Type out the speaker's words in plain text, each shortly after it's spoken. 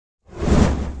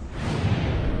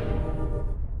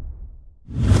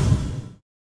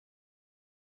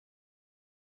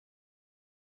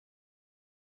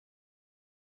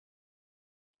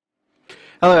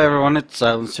Hello everyone, it's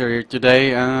Silencer here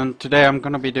today, and today I'm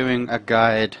gonna be doing a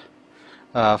guide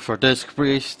for Disc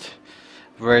Priest.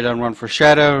 I've already done one for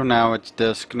Shadow, now it's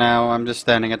Disc. Now I'm just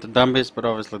standing at the dummies, but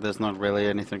obviously there's not really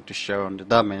anything to show on the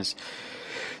dummies.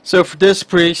 So for Disc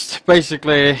Priest,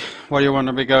 basically what you want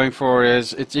to be going for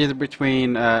is, it's either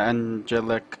between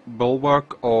Angelic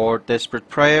Bulwark or Desperate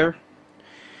Prayer.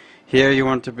 Here you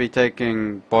want to be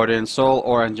taking Body and Soul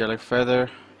or Angelic Feather.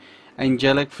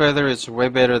 Angelic Feather is way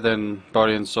better than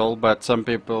Body and Soul, but some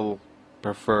people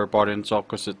prefer Body and Soul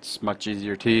because it's much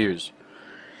easier to use.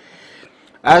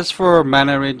 As for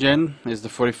mana regen, is the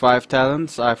 45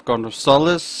 talents. I've gone with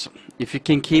Solace. If you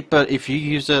can keep it, if you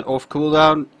use it off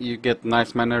cooldown, you get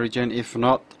nice mana regen. If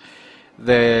not,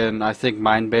 then I think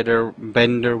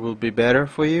Bender will be better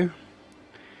for you.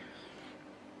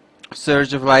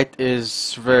 Surge of Light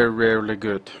is very rarely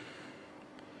good.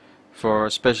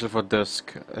 Especially for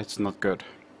Disc, it's not good.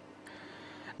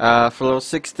 For level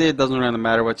 60, it doesn't really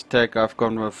matter what you take. I've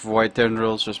gone with Void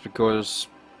Tendrils just because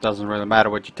it doesn't really matter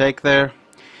what you take there.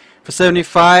 For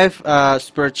 75,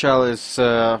 Spirit Shell is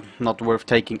not worth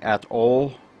taking at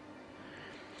all.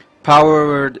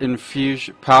 Power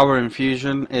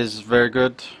Infusion is very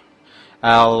good.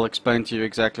 I'll explain to you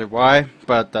exactly why,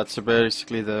 but that's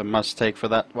basically the must take for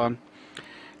that one.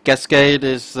 Cascade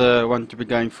is one to be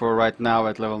going for right now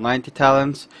at level 90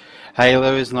 talents.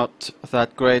 Halo is not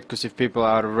that great because if people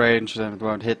are out of range, then it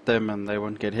won't hit them and they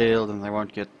won't get healed and they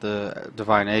won't get the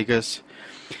Divine Aegis.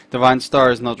 Divine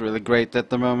Star is not really great at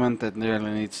the moment. It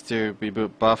really needs to be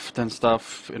buffed and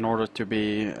stuff in order to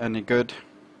be any good.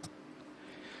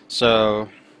 So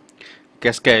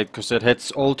Cascade, because it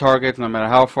hits all targets no matter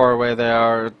how far away they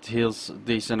are, it heals a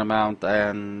decent amount,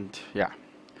 and yeah,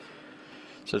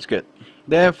 so it's good.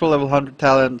 There for level 100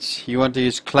 talents, you want to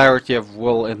use Clarity of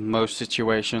Will in most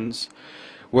situations.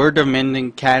 Word of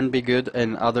Mending can be good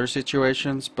in other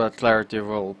situations, but Clarity of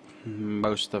Will,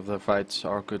 most of the fights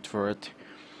are good for it,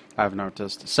 I've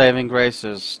noticed. Saving Grace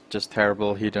is just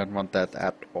terrible, he doesn't want that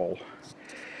at all.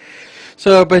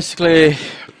 So basically,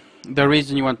 the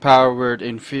reason you want Power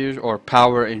Infusion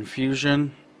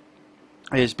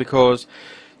is because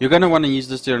you're going to want to use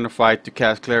this during the fight to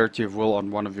cast Clarity of Will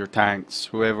on one of your tanks,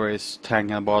 whoever is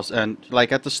tanking the boss. And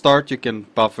like at the start you can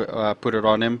buff it, put it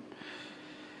on him,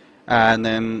 and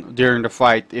then during the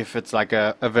fight, if it's like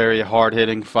a very hard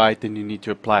hitting fight and you need to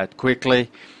apply it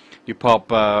quickly, you pop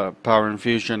Power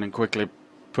Infusion and quickly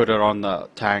put it on the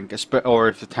tank. Or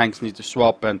if the tanks need to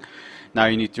swap and now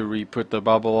you need to re-put the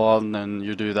bubble on, then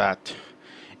you do that.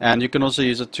 And you can also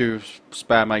use it to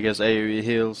spam, I guess, AoE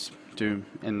heals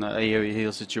in the AoE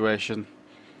heal situation,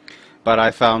 but I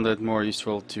found it more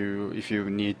useful to if you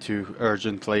need to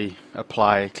urgently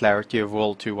apply Clarity of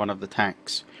Will to one of the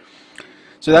tanks.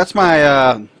 So that's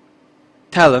my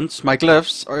talents. My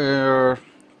glyphs are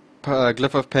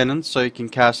Glyph of Penance, so you can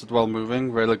cast it while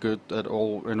moving, really good in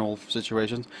all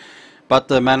situations. But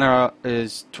the mana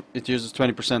is it uses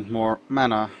 20% more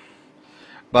mana.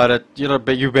 But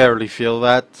you barely feel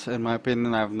that, in my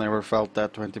opinion. I've never felt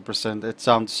that 20%. It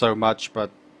sounds so much, but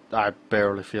I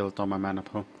barely feel it on my mana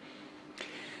pool.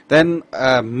 Then,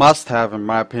 must-have, in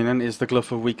my opinion, is the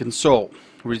Glyph of Weakened Soul.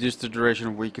 Reduce the duration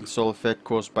of Weakened Soul effect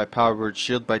caused by Power Word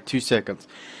Shield by 2 seconds.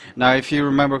 Now, if you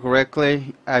remember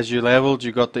correctly, as you leveled,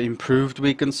 you got the improved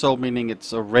Weakened Soul, meaning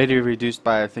it's already reduced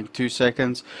by, I think, 2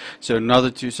 seconds. So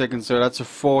another 2 seconds, so that's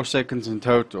 4 seconds in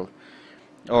total.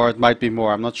 Or it might be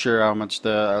more, I'm not sure how much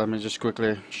let me just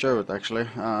quickly show it actually.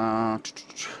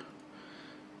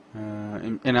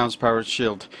 Enhanced Power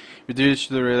Shield. Reduce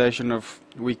the relation of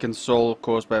Weakened Soul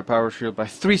caused by a Power Shield by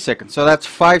 3 seconds. So that's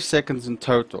 5 seconds in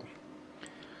total.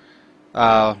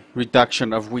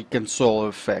 Reduction of Weakened Soul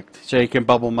effect. So you can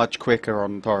bubble much quicker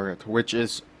on target, which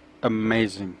is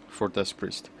amazing for Disc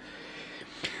Priest.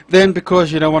 Then,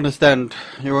 because you don't want to stand,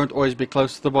 you won't always be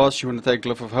close to the boss, you want to take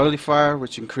Glyph of Holy Fire,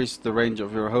 which increases the range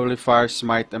of your Holy Fire,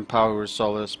 Smite, and Power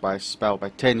Solace by spell by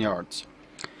 10 yards.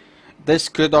 This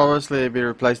could obviously be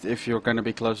replaced if you're going to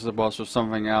be close to the boss with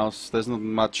something else. There's not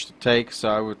much to take, so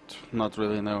I would not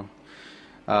really know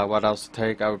what else to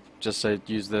take. I would just say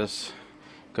use this,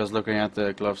 because looking at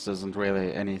the gloves isn't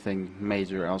really anything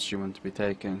major else you want to be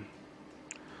taking.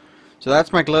 So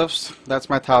that's my glyphs, that's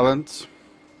my talents.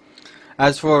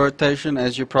 As for rotation,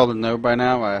 as you probably know by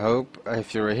now, I hope,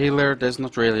 if you're a healer, there's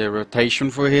not really a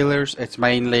rotation for healers. It's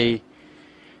mainly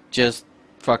just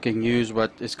fucking use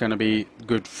what is going to be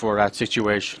good for that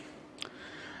situation.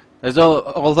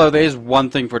 Although there is one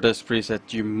thing for this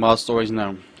preset you must always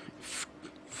know.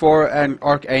 For an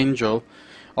Archangel,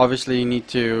 obviously you need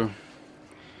to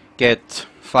get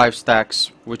 5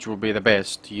 stacks, which will be the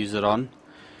best to use it on,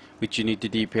 which you need the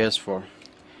DPS for.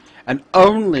 And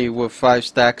only with 5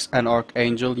 stacks and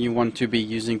Archangel you want to be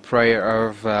using Prayer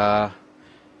of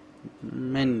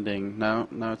Mending. No,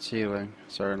 it's healing.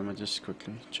 Sorry, let me just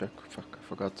quickly check. Fuck, I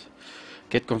forgot.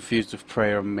 Get confused with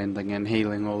Prayer of Mending and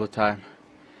Healing all the time.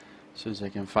 As soon as I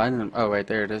can find them. Oh wait,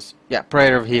 there it is. Yeah,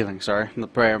 Prayer of Healing, sorry,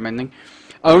 not Prayer of Mending.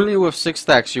 Only with 6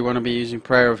 stacks you want to be using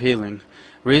Prayer of Healing.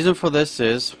 Reason for this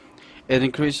is it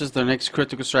increases the next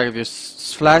critical strike of your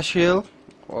slash heal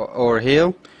or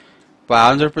heal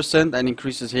by 100% and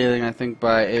increases healing I think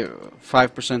by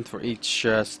 5% for each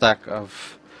stack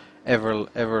of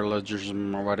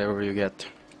Everlogism or whatever you get.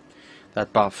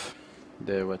 That buff.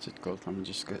 What's it called? Let me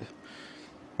just get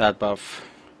that buff.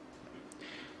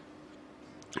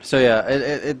 So yeah,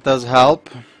 it does help,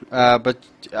 but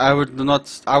I would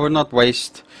not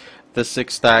waste the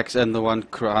 6 stacks and the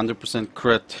 100%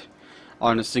 crit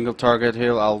on a single target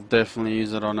heal. I'll definitely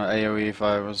use it on an AoE if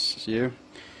I was you,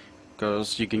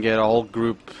 because you can get a whole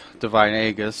group Divine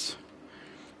Aegis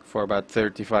for about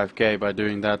 35k by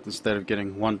doing that instead of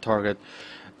getting one target.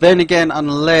 Then again,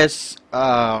 unless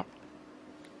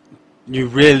you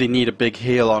really need a big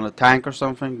heal on a tank or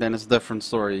something, then it's a different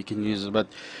story, you can use it. But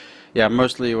yeah,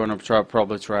 mostly you want to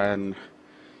probably try and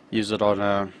use it on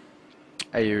a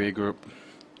AoE group.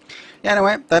 Yeah,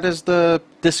 anyway, that is the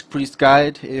Disc Priest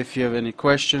guide. If you have any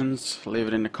questions, leave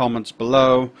it in the comments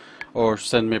below or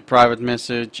send me a private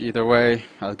message. Either way,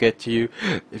 I'll get to you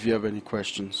if you have any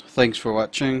questions. Thanks for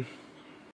watching.